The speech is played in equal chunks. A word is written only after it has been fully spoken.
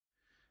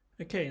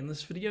Okay, in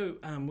this video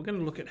we're going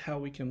to look at how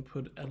we can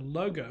put a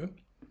logo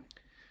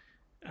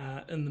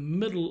in the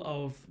middle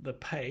of the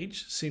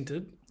page,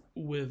 centered,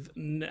 with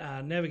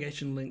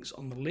navigation links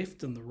on the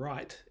left and the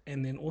right,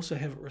 and then also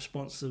have it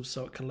responsive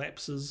so it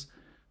collapses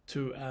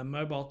to a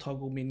mobile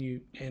toggle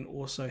menu, and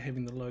also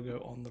having the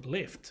logo on the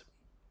left.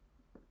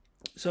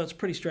 So it's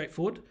pretty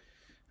straightforward.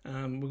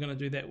 We're going to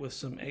do that with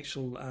some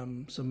actual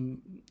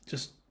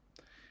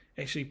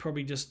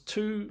probably just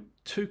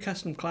two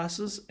custom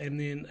classes, and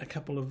then a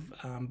couple of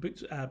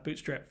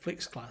Bootstrap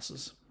Flex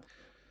classes.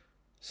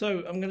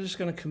 So I'm just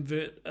going to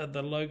convert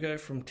the logo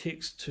from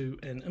text to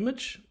an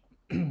image,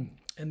 and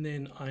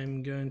then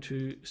I'm going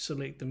to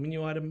select the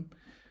menu item,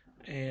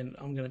 and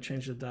I'm going to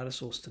change the data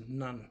source to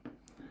none.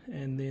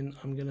 And then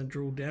I'm going to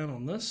drill down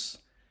on this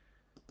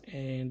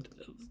and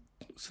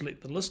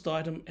select the list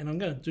item, and I'm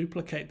going to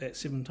duplicate that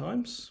 7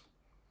 times.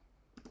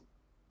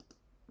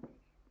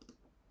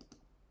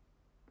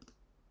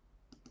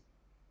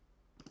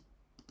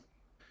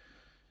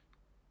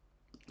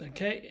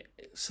 Okay,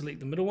 select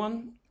the middle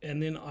one,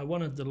 and then I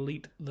want to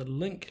delete the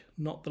link,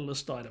 not the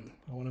list item.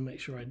 I want to make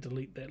sure I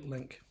delete that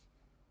link.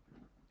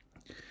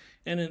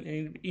 And in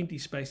an empty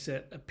space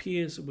that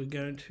appears, we're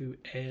going to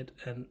add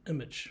an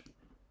image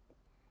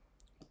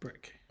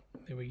brick.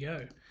 There we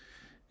go.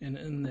 And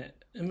in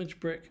that image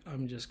brick,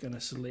 I'm just going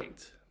to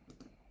select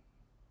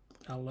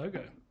our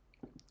logo.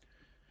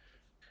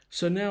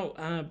 So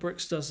now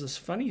Bricks does this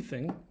funny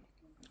thing,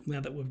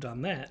 now that we've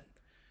done that,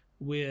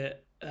 where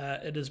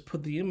it has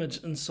put the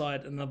image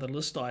inside another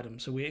list item.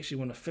 So we actually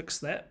want to fix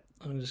that.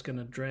 I'm just going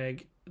to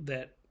drag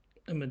that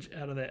image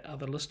out of that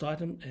other list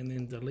item and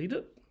then delete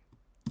it,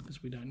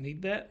 because we don't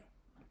need that.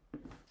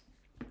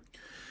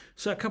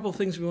 So a couple of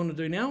things we want to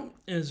do now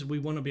is we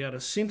want to be able to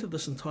center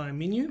this entire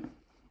menu.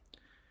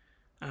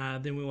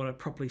 Then we want to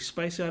properly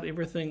space out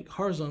everything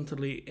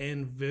horizontally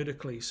and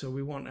vertically. So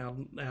we want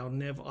our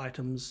nav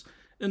items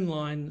in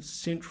line,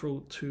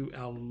 central to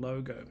our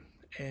logo.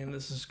 And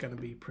this is going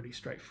to be pretty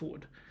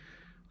straightforward.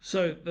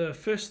 So the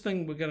first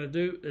thing we're going to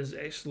do is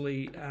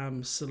actually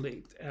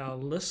select our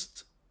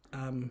list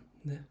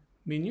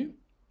menu.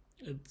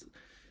 It's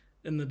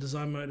in the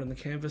design mode on the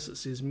canvas, it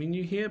says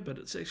menu here, but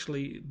it's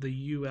actually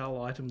the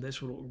UL item.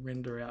 That's what it will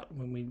render out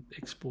when we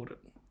export it.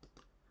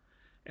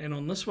 And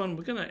on this one,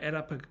 we're going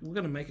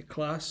to make a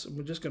class, and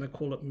we're just going to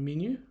call it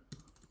menu.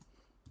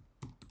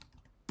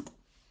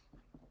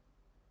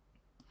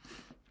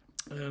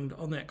 And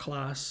on that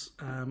class,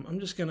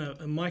 in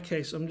my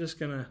case, I'm just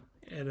going to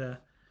add a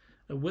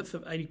width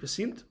of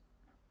 80%,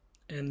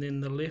 and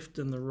then the left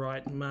and the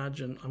right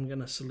margin, I'm going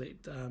to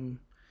select,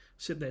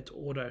 set that to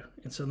auto.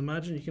 And so the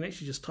margin, you can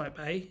actually just type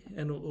A,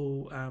 and it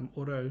will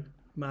auto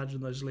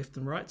margin those left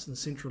and rights and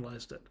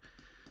centralized it.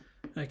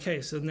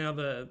 Okay, so now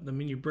the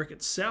menu brick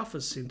itself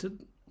is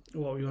centered.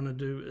 What we want to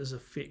do is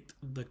affect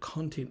the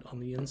content on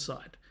the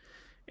inside.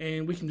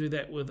 And we can do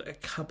that with a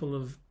couple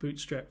of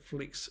Bootstrap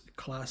Flex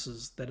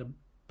classes that are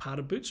part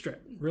of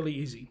Bootstrap. Really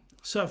easy.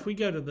 So if we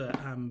go to the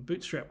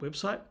Bootstrap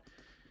website,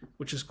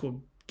 which is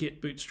called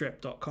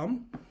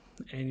getbootstrap.com,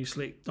 and you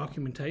select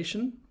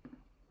documentation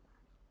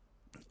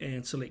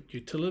and select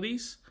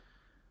utilities,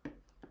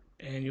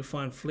 and you'll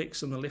find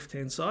Flex on the left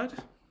hand side.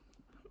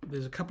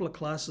 There's a couple of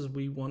classes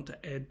we want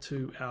to add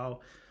to our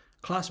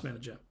class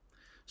manager.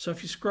 So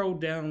if you scroll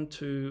down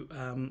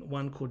to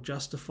one called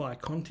justify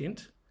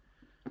content,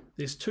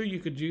 there's 2 you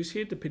could use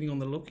here depending on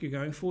the look you're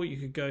going for. You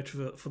could go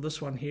for this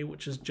one here,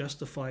 which is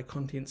justify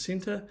content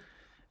center.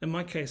 In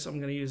my case, I'm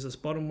going to use this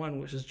bottom one,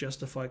 which is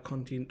justify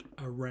content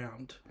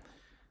around.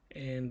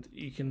 And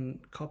you can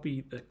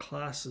copy the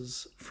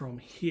classes from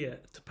here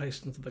to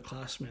paste into the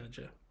class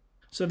manager.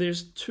 So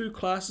there's 2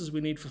 classes we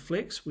need for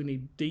Flex. We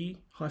need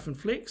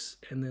d-flex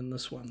and then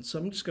this one. So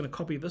I'm just going to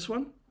copy this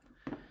one.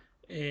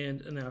 And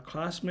in our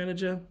class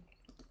manager,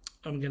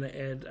 I'm going to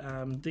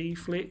add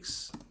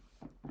d-flex.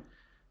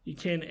 You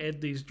can add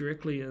these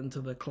directly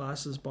into the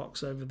classes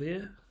box over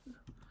there.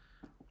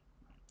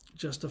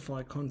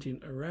 Justify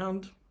content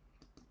around.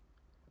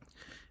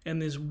 And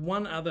there's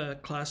one other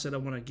class that I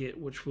want to get,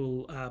 which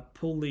will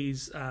pull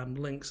these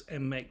links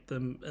and make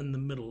them in the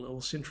middle. It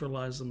will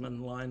centralize them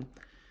in line,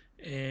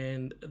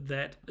 and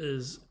that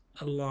is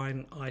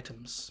align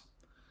items.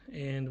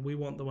 And we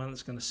want the one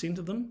that's going to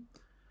center them.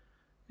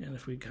 And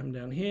if we come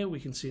down here, we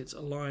can see it's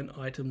align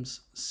items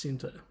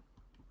center.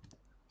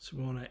 So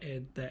we want to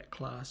add that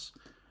class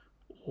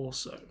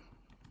also.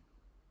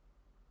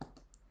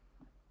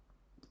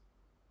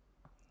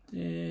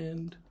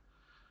 And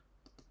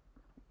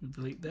we'll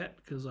delete that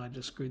because I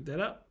just screwed that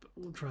up.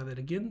 We'll try that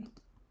again.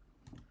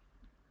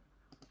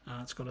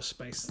 It's got a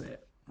space there.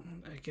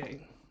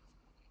 Okay.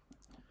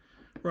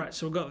 Right,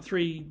 so we've got the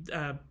 3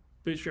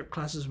 Bootstrap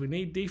classes we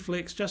need.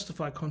 d-flex,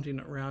 justify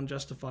content around,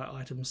 justify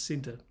items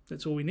center.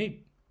 That's all we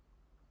need.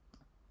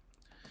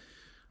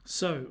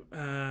 So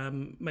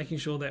making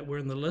sure that we're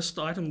in the list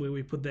item where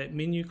we put that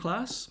menu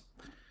class,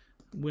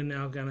 we're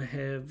now going to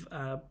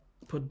have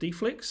put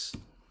d-flex.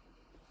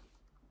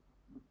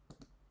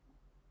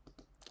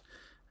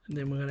 And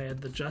then we're going to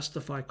add the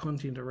justify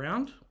content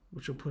around.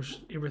 which will push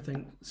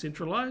everything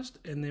centralized,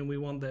 and then we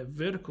want that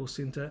vertical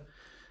center,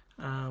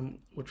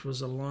 which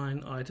was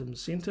align item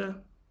center,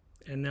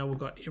 and now we've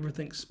got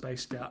everything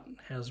spaced out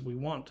as we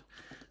want.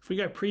 If we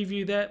go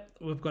preview that,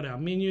 we've got our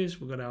menus,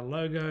 we've got our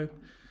logo.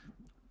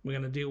 We're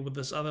going to deal with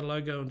this other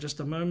logo in just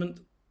a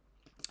moment.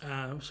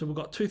 So we've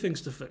got two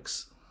things to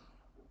fix.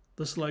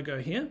 This logo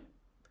here,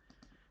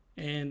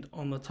 and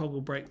on the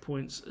toggle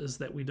breakpoints is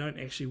that we don't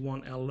actually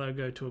want our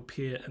logo to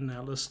appear in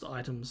our list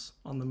items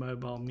on the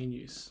mobile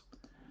menus.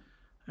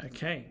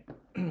 Okay,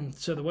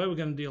 so the way we're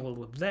going to deal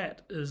with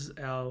that is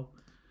our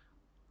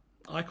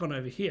icon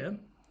over here,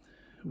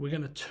 we're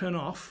going to turn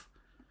off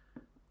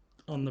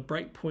on the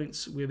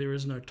breakpoints where there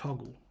is no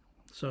toggle.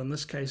 So in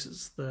this case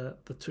it's the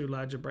two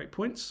larger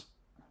breakpoints.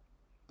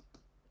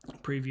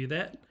 Preview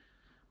that,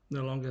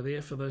 no longer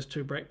there for those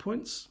two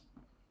breakpoints,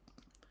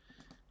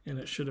 and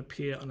it should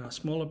appear on our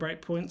smaller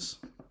breakpoints,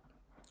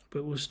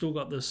 but we've still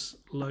got this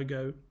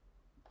logo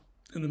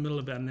in the middle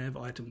of our nav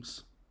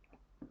items.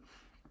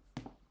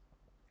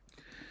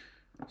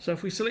 So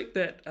if we select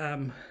that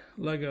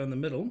logo in the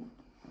middle,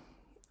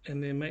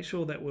 and then make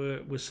sure that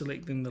we're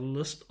selecting the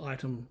list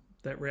item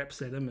that wraps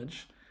that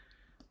image,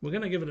 we're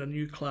going to give it a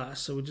new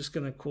class. So we're just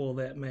going to call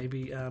that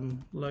maybe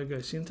logo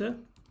center.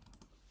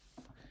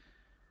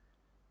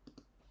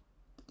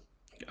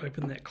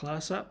 Open that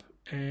class up,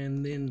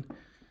 and then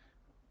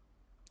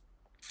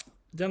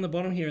down the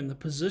bottom here in the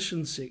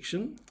position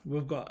section,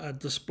 we've got a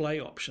display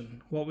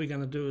option. What we're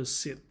going to do is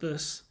set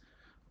this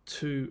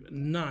to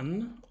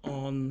none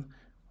on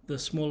the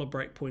smaller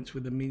breakpoints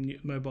where the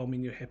mobile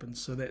menu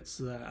happens. So that's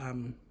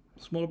the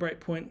smaller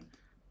breakpoint,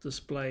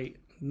 display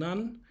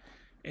none,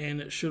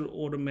 and it should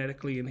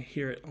automatically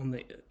inherit on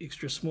the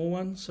extra small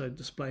one. So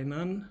display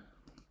none,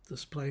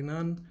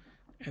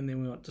 and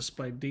then we want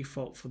display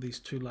default for these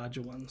two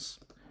larger ones.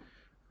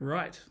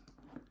 Right,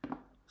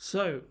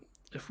 so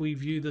if we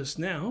view this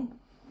now,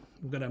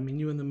 we've got our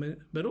menu in the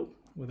middle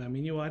with our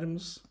menu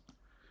items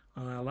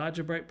on our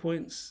larger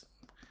breakpoints,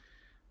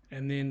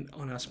 and then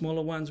on our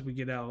smaller ones we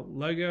get our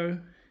logo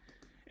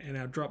and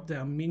our drop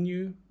down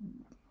menu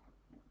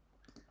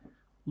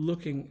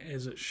looking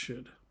as it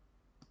should.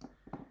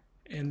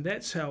 And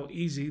that's how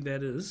easy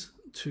that is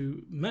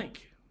to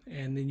make,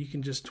 and then you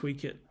can just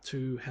tweak it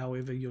to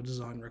however your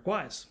design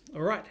requires.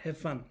 All right, have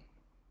fun.